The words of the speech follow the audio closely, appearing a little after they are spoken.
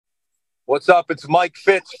What's up? It's Mike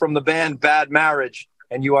Fitz from the band Bad Marriage,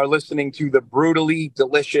 and you are listening to the Brutally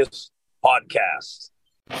Delicious podcast.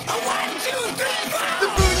 1, 2, 3, 4. The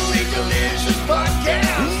Brutally Delicious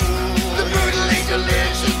podcast. The Brutally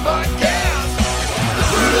Delicious podcast. The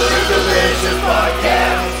Brutally Delicious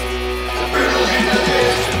podcast. The Brutally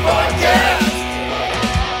Delicious podcast.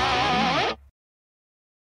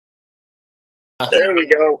 There we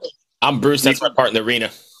go. I'm Bruce. That's my partner,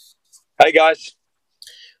 Rena. Hey guys.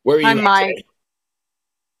 Where are you? I'm Mike.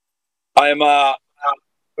 I am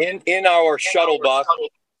in our shuttle bus.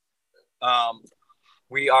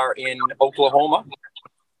 We are in Oklahoma.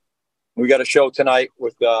 We got a show tonight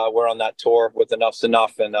with we're on that tour with Enough's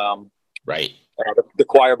Enough and Right. The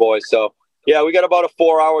choir boys. So yeah, we got about a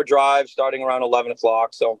 4-hour drive starting around 11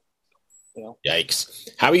 o'clock. So Yikes.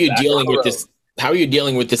 How are you dealing with this? How are you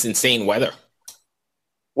dealing with this insane weather?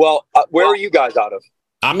 Well, where are you guys out of?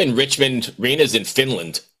 I'm in Richmond. Rena's in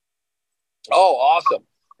Finland. Oh, awesome.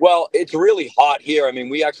 Well, it's really hot here. I mean,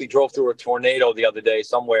 we actually drove through a tornado the other day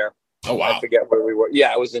somewhere. Oh, wow. I forget where we were.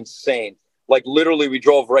 Yeah, it was insane. Like, literally, we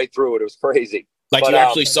drove right through it. It was crazy. Like, you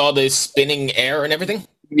actually saw the spinning air and everything?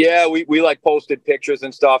 Yeah, we like posted pictures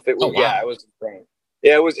and stuff. It was, oh, wow. Yeah, it was insane.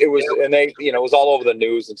 Yeah, it was, and they, it was all over the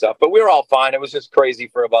news and stuff. But we were all fine. It was just crazy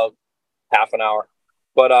for about half an hour.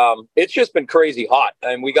 But it's just been crazy hot.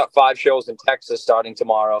 And we got 5 shows in Texas starting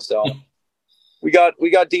tomorrow. So we got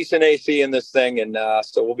decent AC in this thing, and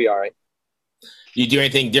so we'll be all right. You do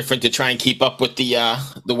anything different to try and keep up with the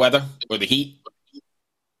weather or the heat?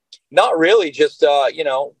 Not really. Just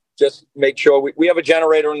just make sure we have a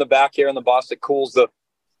generator in the back here in the bus that cools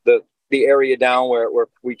the area down where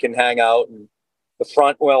we can hang out, and the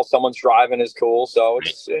front, well, someone's driving is cool. So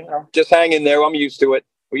it's just hang in there. I'm used to it.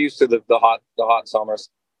 We're used to the hot summers.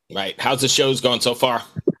 Right. How's the shows going so far?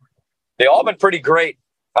 They all been pretty great.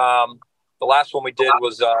 The last one we did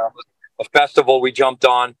was a festival we jumped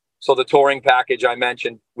on. So the touring package I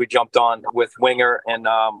mentioned, we jumped on with Winger and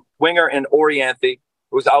Orianthe. It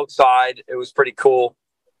was outside. It was pretty cool.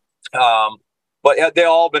 But yeah, they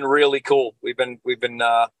all been really cool. We've been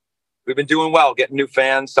doing well, getting new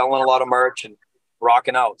fans, selling a lot of merch, and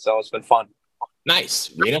rocking out. So it's been fun. Nice,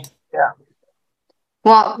 Rena. Yeah.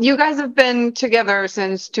 Well, you guys have been together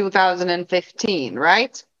since 2015,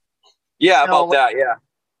 right? Yeah, about that. Yeah.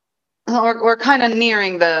 We're kind of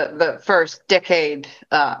nearing the first decade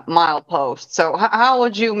milepost. So how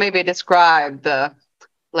would you maybe describe the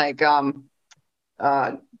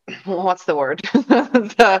what's the word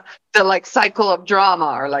the like cycle of drama,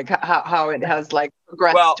 or like how it has like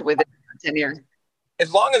progressed within 10 years?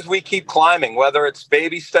 As long as we keep climbing, whether it's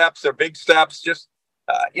baby steps or big steps, just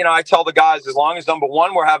I tell the guys, as long as, number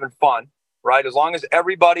one, we're having fun, right? As long as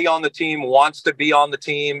everybody on the team wants to be on the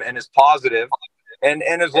team and is positive. And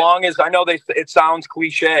as long as, I know it sounds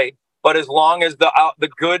cliche, but as long as the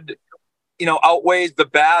good, outweighs the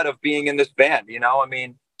bad of being in this band, I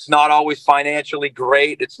mean, it's not always financially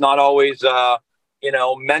great. It's not always,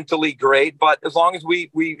 mentally great, but as long as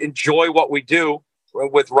we enjoy what we do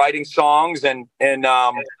with writing songs and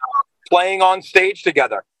playing on stage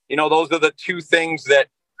together, those are the two things that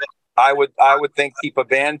I would think keep a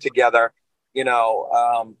band together,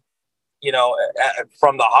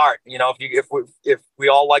 from the heart. If we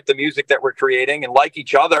all like the music that we're creating and like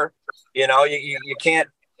each other, you can't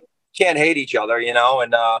hate each other,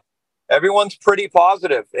 and everyone's pretty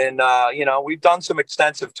positive. And we've done some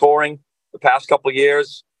extensive touring the past couple of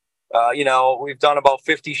years. We've done about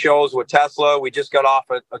 50 shows with Tesla. We just got off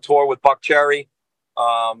a tour with Buckcherry,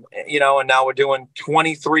 and now we're doing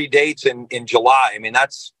 23 dates in July. I mean,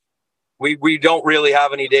 we don't really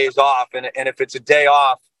have any days off, and if it's a day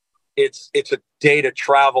off, it's a day to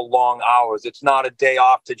travel long hours. It's not a day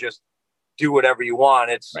off to just do whatever you want.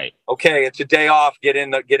 It's right. Okay. It's a day off. Get in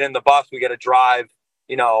the bus. We got to drive.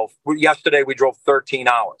 Yesterday we drove 13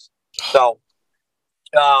 hours. So,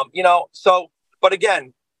 but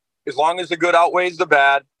again, as long as the good outweighs the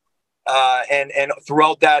bad, and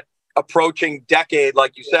throughout that approaching decade,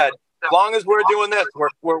 like you said, as long as we're doing this,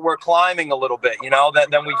 we're climbing a little bit.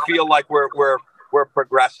 Then we feel like we're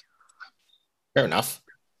progressing. Fair enough.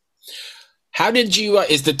 How did you,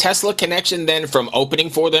 is the Tesla connection then from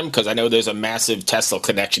opening for them? Because I know there's a massive Tesla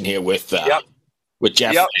connection here with Jeff.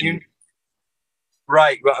 Yep.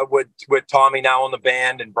 Right. With Tommy now on the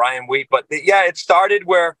band and Brian Wheat. But it started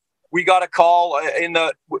where we got a call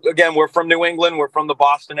again, we're from New England. We're from the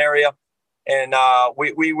Boston area. And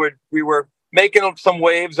we were making some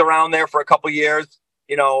waves around there for a couple of years,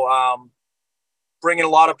 bringing a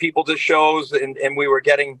lot of people to shows. And we were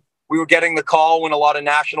getting the call when a lot of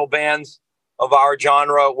national bands of our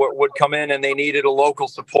genre would come in and they needed a local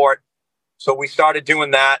support. So we started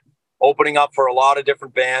doing that. opening up for a lot of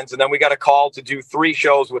different bands. And then we got a call to do 3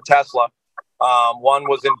 shows with Tesla. One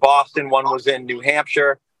was in Boston, one was in New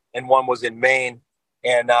Hampshire, and one was in Maine.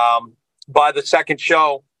 And by the second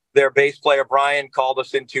show, their bass player, Brian, called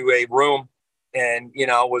us into a room and, you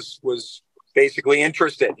know, was basically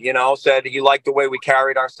interested, you know, said he liked the way we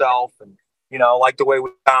carried ourselves and, you know, liked the way we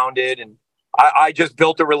sounded. And I just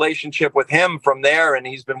built a relationship with him from there, and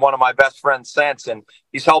he's been one of my best friends since. And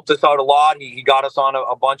he's helped us out a lot. He got us on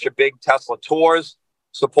a bunch of big Tesla tours,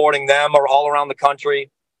 supporting them all around the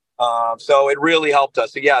country. So it really helped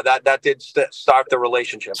us. So yeah, that did start the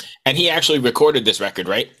relationship. And he actually recorded this record,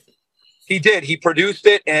 right? He did. He produced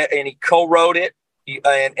it and he co-wrote it,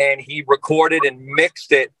 and he recorded and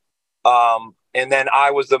mixed it. And then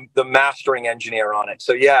I was the mastering engineer on it.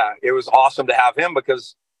 So yeah, it was awesome to have him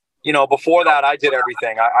because, you know, before that I did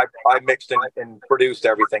everything. I mixed and produced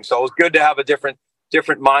everything. So it was good to have a different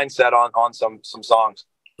mindset on some songs.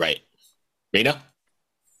 Right. Rita?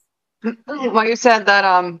 Well, you said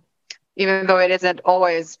that even though it isn't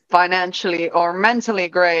always financially or mentally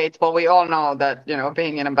great, well, we all know that, you know,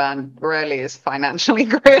 being in a band rarely is financially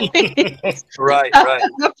great. Right.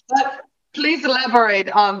 Please elaborate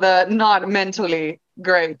on the not mentally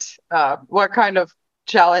great. What kind of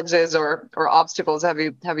challenges or obstacles have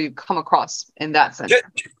you come across in that sense?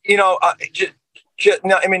 You know,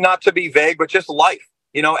 no, I mean, not to be vague, but just life.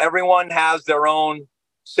 You know, everyone has their own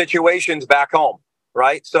situations back home,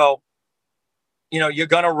 right? So, you know, you're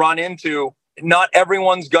going to run into, not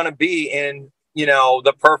everyone's going to be in, you know,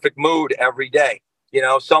 the perfect mood every day. You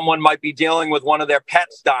know, someone might be dealing with one of their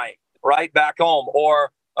pets dying right back home,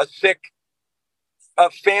 or a sick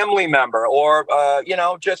family member, or, you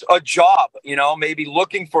know, just a job, you know, maybe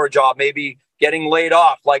looking for a job, maybe getting laid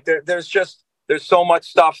off. Like there's so much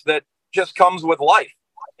stuff that just comes with life,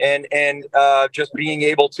 and just being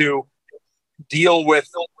able to deal with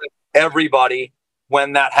everybody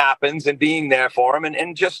when that happens and being there for them,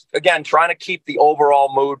 and just, again, trying to keep the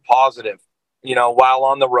overall mood positive, you know, while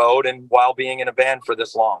on the road and while being in a band for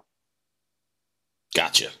this long.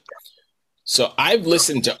 Gotcha. So I've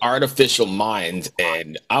listened to Artificial Mind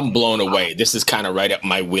and I'm blown away. This is kind of right up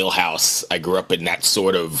my wheelhouse. I grew up in that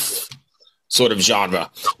sort of genre.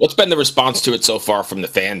 What's been the response to it so far from the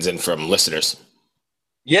fans and from listeners?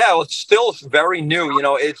 Yeah, well, it's still very new. You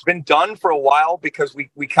know, it's been done for a while because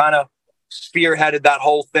we kind of spearheaded that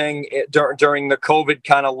whole thing during the COVID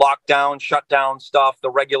kind of lockdown, shutdown stuff, the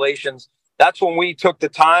regulations. That's when we took the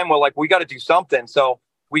time. We're like, we got to do something. So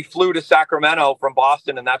we flew to Sacramento from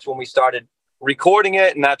Boston, and that's when we started recording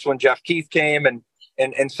it. And that's when Jeff Keith came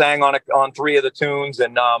and sang on 3 of the tunes.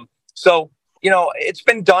 And so, you know, it's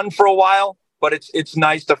been done for a while, but it's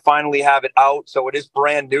nice to finally have it out. So it is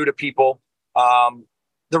brand new to people.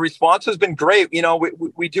 The response has been great. You know,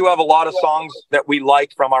 we do have a lot of songs that we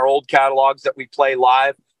like from our old catalogs that we play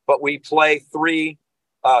live, but we play three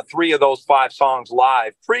of those 5 songs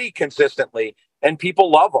live pretty consistently, and people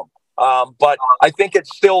love them. But I think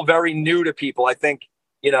it's still very new to people. I think,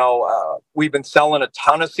 you know, we've been selling a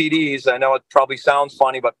ton of CDs. I know it probably sounds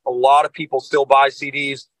funny, but a lot of people still buy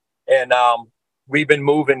CDs, and we've been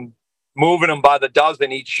moving them by the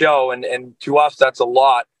dozen each show. And to us, that's a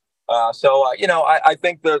lot. So, you know, I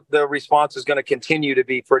think the response is going to continue to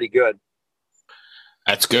be pretty good.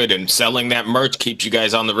 That's good. And selling that merch keeps you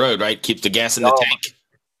guys on the road, right? Keeps the gas in the tank.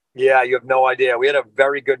 Yeah, you have no idea. We had a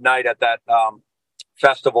very good night at that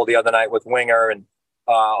festival the other night with Winger and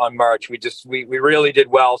on merch. We really did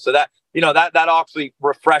well. So that, you know, that actually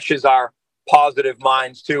refreshes our positive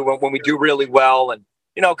minds too when we do really well. And,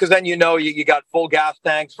 you know, because then, you know, you got full gas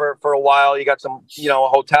tanks for a while. You got some, you know,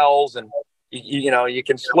 hotels, and you know, you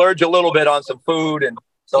can splurge a little bit on some food, and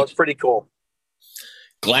so it's pretty cool.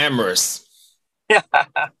 Glamorous. Yeah,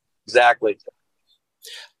 exactly.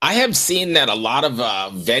 I have seen that a lot of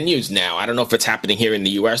venues now, I don't know if it's happening here in the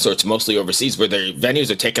US or it's mostly overseas, where their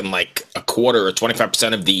venues are taking like a quarter or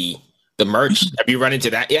 25% of the merch. Have you run into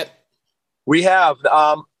that yet? We have.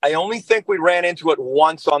 I only think we ran into it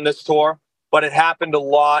once on this tour, but it happened a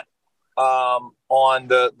lot on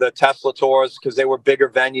the Tesla tours, because they were bigger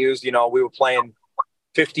venues. You know, we were playing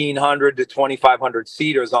 1,500 to 2,500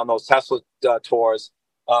 seaters on those Tesla tours.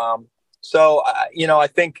 So, you know, I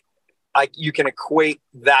think you can equate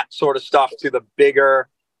that sort of stuff to the bigger,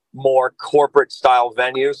 more corporate style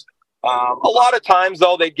venues. A lot of times,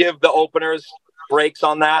 though, they give the openers breaks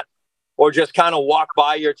on that, or just kind of walk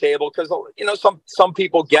by your table, because, you know, some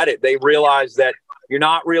people get it. They realize that you're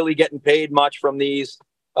not really getting paid much from these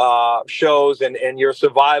shows, and your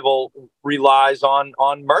survival relies on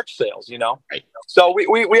merch sales, you know. Right. So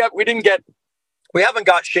we haven't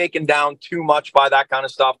got shaken down too much by that kind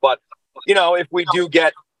of stuff, but, you know, if we do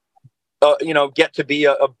get get to be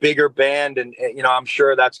a bigger band, and I'm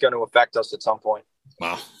sure that's going to affect us at some point.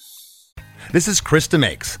 Wow. This is Krista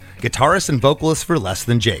Makes, guitarist and vocalist for Less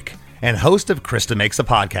Than Jake, and host of Krista Makes a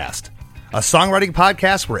Podcast, a songwriting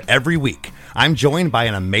podcast where every week I'm joined by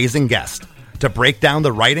an amazing guest to break down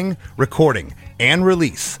the writing, recording, and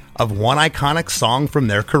release of one iconic song from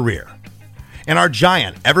their career. In our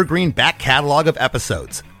giant evergreen back catalog of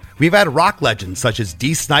episodes, we've had rock legends such as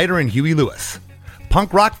Dee Snider and Huey Lewis,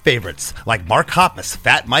 punk rock favorites like Mark Hoppus,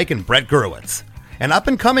 Fat Mike, and Brett Gurewitz, and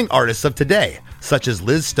up-and-coming artists of today such as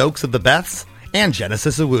Liz Stokes of the Beths and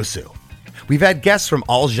Genesis Owusu. We've had guests from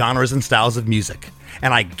all genres and styles of music,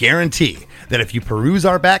 and I guarantee that if you peruse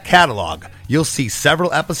our back catalog, you'll see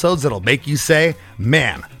several episodes that'll make you say,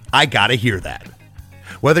 man, I gotta hear that.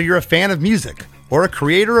 Whether you're a fan of music or a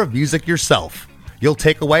creator of music yourself, you'll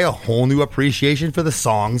take away a whole new appreciation for the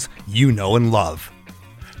songs you know and love.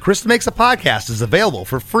 Krista Makes a Podcast is available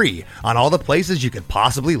for free on all the places you could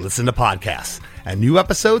possibly listen to podcasts, and new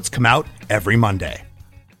episodes come out every Monday.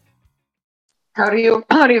 How do you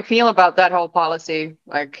feel about that whole policy?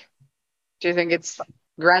 Like, do you think it's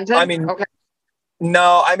granted? I mean, okay.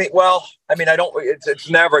 No, I don't. It's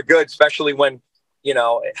never good, especially when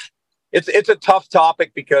it's a tough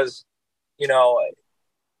topic because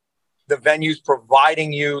the venue's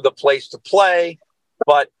providing you the place to play,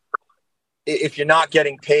 but if you're not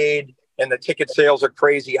getting paid and the ticket sales are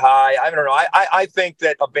crazy high, I don't know. I think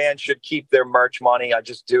that a band should keep their merch money. I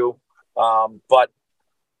just do. But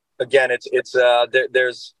again,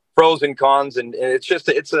 there's pros and cons, and it's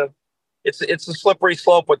a slippery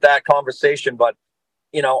slope with that conversation. But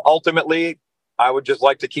ultimately, I would just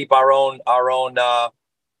like to keep our own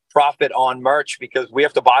profit on merch because we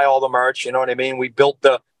have to buy all the merch. You know what I mean? We built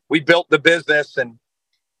the business, and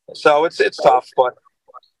so it's tough, but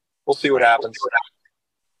we'll see what happens.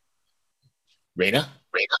 Raina?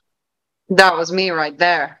 That was me right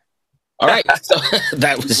there. All right. So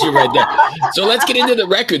that was you right there. So let's get into the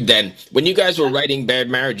record then. When you guys were writing Bad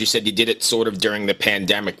Marriage, you said you did it sort of during the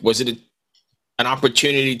pandemic. Was it an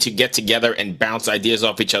opportunity to get together and bounce ideas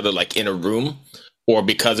off each other like in a room? Or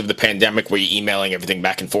because of the pandemic, were you emailing everything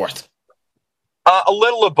back and forth? A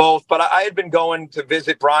little of both, but I had been going to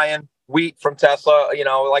visit Brian Wheat from Tesla.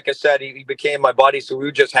 Like I said, he became my buddy, so we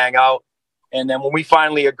would just hang out. And then when we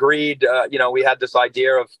finally agreed, we had this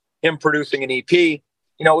idea of him producing an EP. It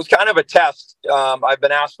was kind of a test. I've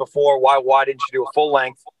been asked before, why didn't you do a full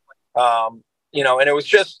length? And it was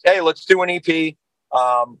just, hey, let's do an EP,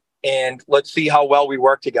 and let's see how well we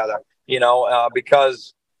work together.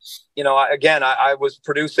 Because I was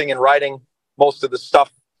producing and writing most of the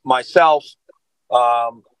stuff myself,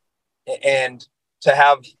 and to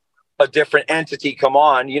have a different entity come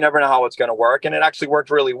on, you never know how it's going to work, and it actually worked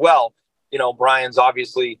really well. Brian's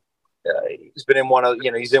obviously he's been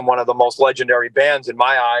in he's in one of the most legendary bands in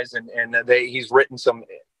my eyes, and he's written some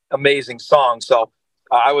amazing songs. So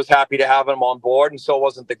I was happy to have him on board, and so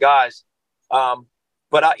wasn't the guys.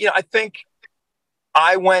 But I think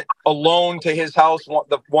I went alone to his house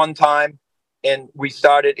the one time, and we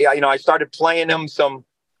started. I started playing him some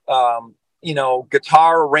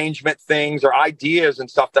guitar arrangement things or ideas and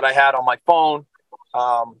stuff that I had on my phone.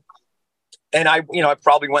 And I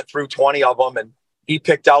probably went through 20 of them, and he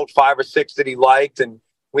picked out 5 or 6 that he liked. And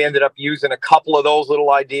we ended up using a couple of those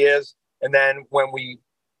little ideas. And then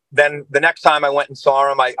the next time I went and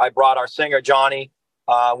saw him, I brought our singer, Johnny.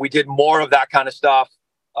 We did more of that kind of stuff.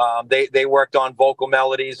 They worked on vocal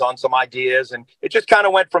melodies, on some ideas, and it just kind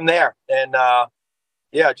of went from there. And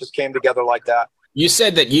it just came together like that. You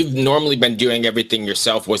said that you've normally been doing everything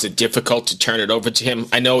yourself. Was it difficult to turn it over to him?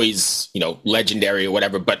 I know he's, legendary or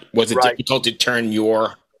whatever, but was it difficult to turn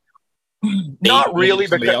your not really,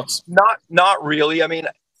 because not really. I mean,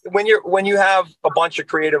 when you have a bunch of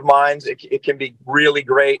creative minds, it can be really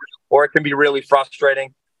great, or it can be really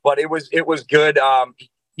frustrating. But it was good.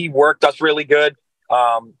 He worked us really good.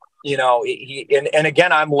 And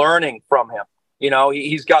again, I'm learning from him.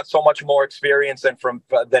 He's got so much more experience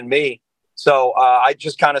than me. So I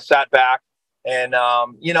just kind of sat back, and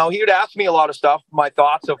he would ask me a lot of stuff, my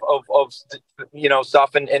thoughts of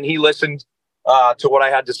stuff, and he listened to what I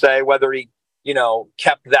had to say, whether he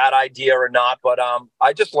kept that idea or not. But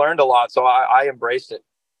I just learned a lot, so I embraced it.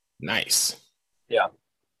 Nice. Yeah.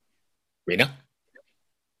 Raina?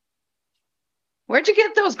 Where'd you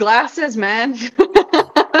get those glasses, man?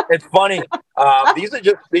 It's funny.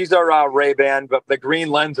 These are Ray-Ban, but the green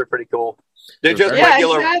lens are pretty cool. They're just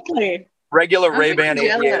regular Ray-Ban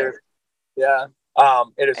aviators. Yeah.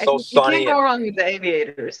 It is so sunny. You can't go wrong with the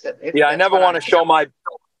aviators. I never want to show my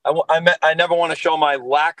I never want to show my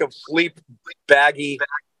lack of sleep baggy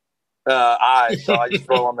eyes, so I just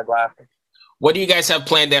throw on the glasses. What do you guys have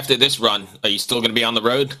planned after this run? Are you still going to be on the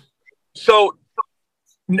road? So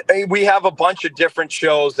we have a bunch of different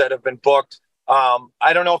shows that have been booked.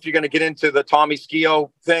 I don't know if you're going to get into the Tommy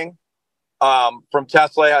Skio thing from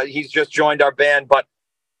Tesla. He's just joined our band, but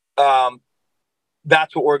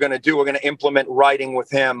that's what we're going to do. We're going to implement writing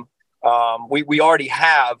with him. We already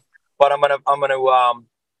have, but I'm gonna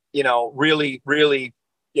really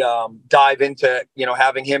dive into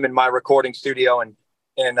having him in my recording studio, and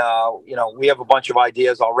we have a bunch of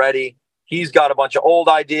ideas already. He's got a bunch of old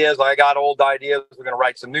ideas. I got old ideas. We're gonna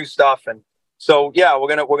write some new stuff, and so yeah, we're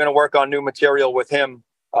gonna work on new material with him.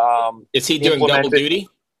 Is he doing double duty?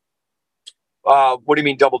 What do you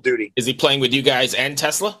mean double duty? Is he playing with you guys and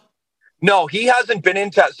Tesla? No, he hasn't been in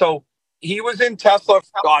Tesla. So he was in Tesla,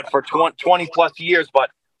 for 20 plus years,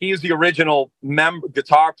 but he's the original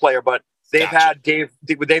guitar player. But they've had Dave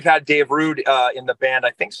Rude in the band,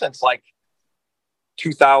 I think, since like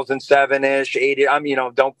 2007-ish, 80.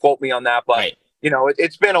 Don't quote me on that, but right.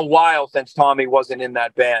 It's been a while since Tommy wasn't in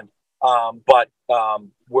that band. But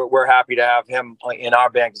we're happy to have him in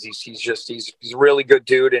our band because he's a really good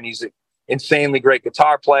dude, and he's an insanely great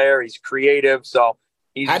guitar player. He's creative, so.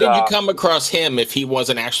 How did you come across him if he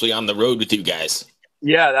wasn't actually on the road with you guys?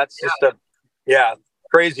 Yeah, that's just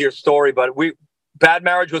crazier story. But Bad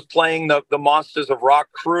Marriage was playing the Monsters of Rock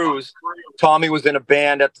cruise. Tommy was in a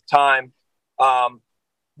band at the time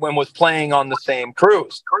when was playing on the same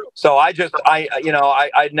cruise. So I'd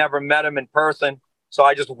never met him in person. So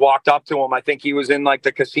I just walked up to him. I think he was in like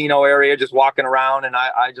the casino area, just walking around, and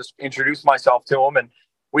I just introduced myself to him, and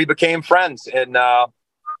we became friends. And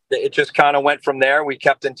it just kind of went from there. We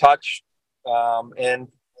kept in touch. And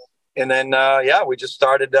then we just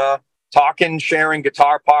started talking, sharing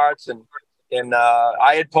guitar parts. And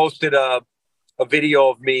I had posted a video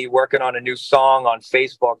of me working on a new song on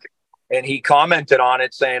Facebook, and he commented on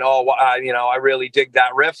it saying, I really dig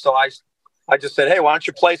that riff. So I just said, hey, why don't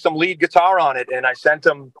you play some lead guitar on it? And I sent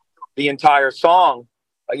him the entire song.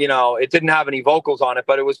 It didn't have any vocals on it,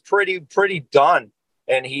 but it was pretty done.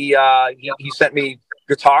 And he sent me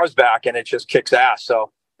guitars back, and it just kicks ass.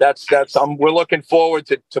 So we're looking forward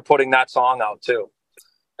to putting that song out too.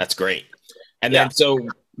 That's great. And then, so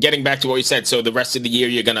getting back to what you said, so the rest of the year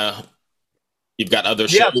you've got other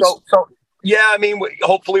shows.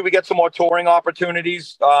 Hopefully we get some more touring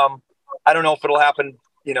opportunities. I don't know if it'll happen,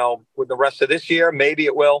 with the rest of this year. Maybe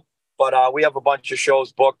it will, but we have a bunch of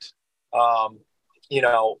shows booked.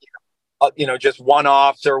 Just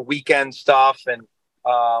one-offs or weekend stuff, and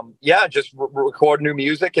just record new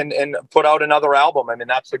music and put out another album. I mean,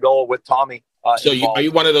 that's the goal with Tommy. So are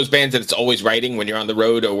you one of those bands that's always writing when you're on the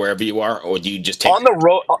road or wherever you are, or do you just take on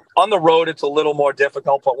the road? It's a little more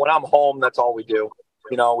difficult, but when I'm home, that's all we do.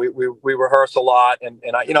 We rehearse a lot, and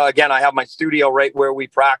I have my studio right where we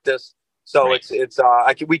practice. So right.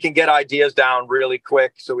 We can get ideas down really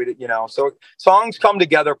quick. So so songs come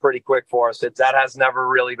together pretty quick for us. That has never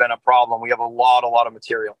really been a problem. We have a lot of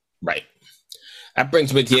material. Right. That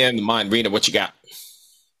brings me to the end of mine. Rena, what you got?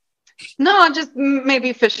 No, just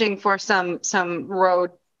maybe fishing for some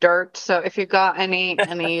road dirt. So if you got any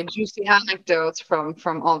juicy anecdotes from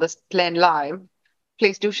all this playing live,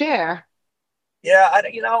 please do share. Yeah,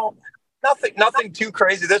 nothing too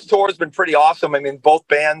crazy. This tour has been pretty awesome. I mean, both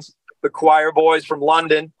bands, the Choir Boys from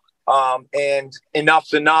London, and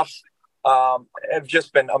Enough's Enough, have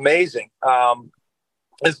just been amazing.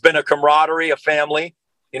 It's been a camaraderie, a family.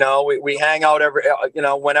 We hang out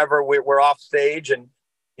whenever we're off stage, and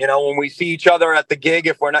when we see each other at the gig,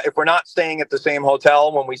 if we're not staying at the same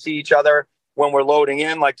hotel, when we see each other when we're loading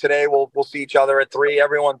in, like today, we'll see each other at 3.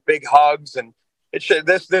 Everyone big hugs, and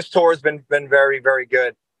this tour has been very, very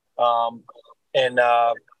good. Other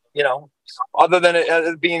than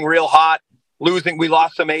it being real hot, we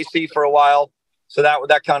lost some AC for a while. So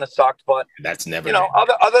that kind of sucked, but that's never,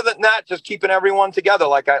 other than that, just keeping everyone together.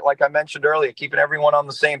 Like I mentioned earlier, keeping everyone on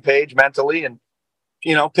the same page mentally, and,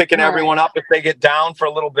 picking everyone up if they get down for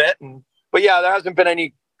a little bit. But yeah, there hasn't been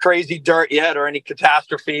any crazy dirt yet or any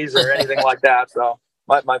catastrophes or anything like that. So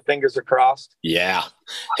my fingers are crossed. Yeah.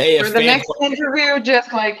 Hey, for the next interview,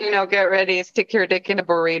 just get ready, stick your dick in a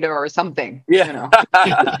burrito or something. Yeah.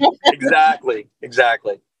 Exactly.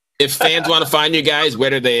 If fans want to find you guys, where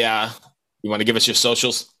do they, you want to give us your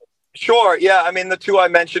socials? Sure. Yeah. I mean, the two I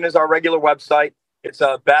mentioned is our regular website. It's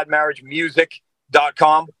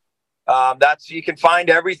badmarriagemusic.com. You can find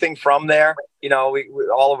everything from there. We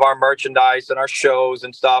all of our merchandise and our shows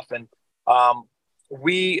and stuff. And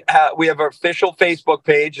we have an official Facebook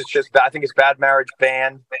page. It's just, I think it's Bad Marriage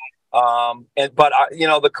Band.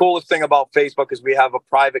 The coolest thing about Facebook is we have a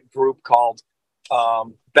private group called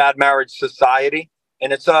Bad Marriage Society,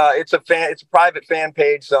 and it's a private fan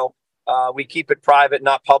page, so we keep it private,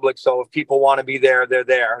 not public. So if people want to be there, they're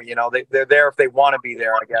there. You know, they're there if they want to be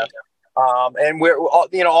there, I guess. And we're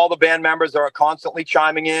all the band members are constantly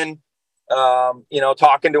chiming in,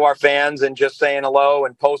 talking to our fans and just saying hello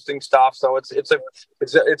and posting stuff. So it's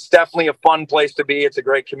definitely a fun place to be. It's a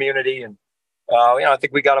great community, and I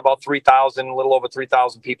think we got about a little over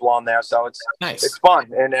 3,000 people on there. So it's nice. It's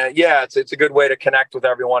fun, and it's a good way to connect with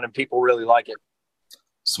everyone, and people really like it.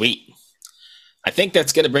 Sweet. I think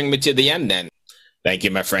that's going to bring me to the end then. Thank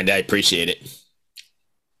you, my friend. I appreciate it.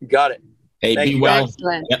 You got it. Hey, be well.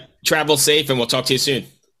 Yep. Travel safe, and we'll talk to you soon.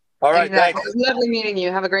 All right, thanks. It was lovely meeting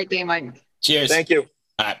you. Have a great day, Mike. Cheers. Thank you.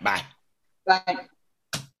 All right, bye. Bye.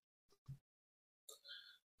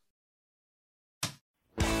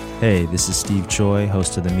 Hey, this is Steve Choi,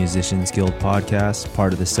 host of the Musicians Guild podcast,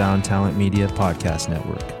 part of the Sound Talent Media Podcast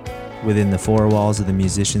Network. Within the four walls of the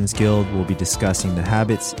Musicians Guild, we'll be discussing the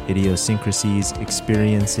habits, idiosyncrasies,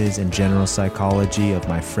 experiences, and general psychology of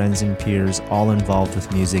my friends and peers, all involved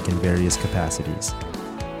with music in various capacities.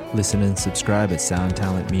 Listen and subscribe at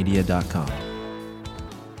soundtalentmedia.com.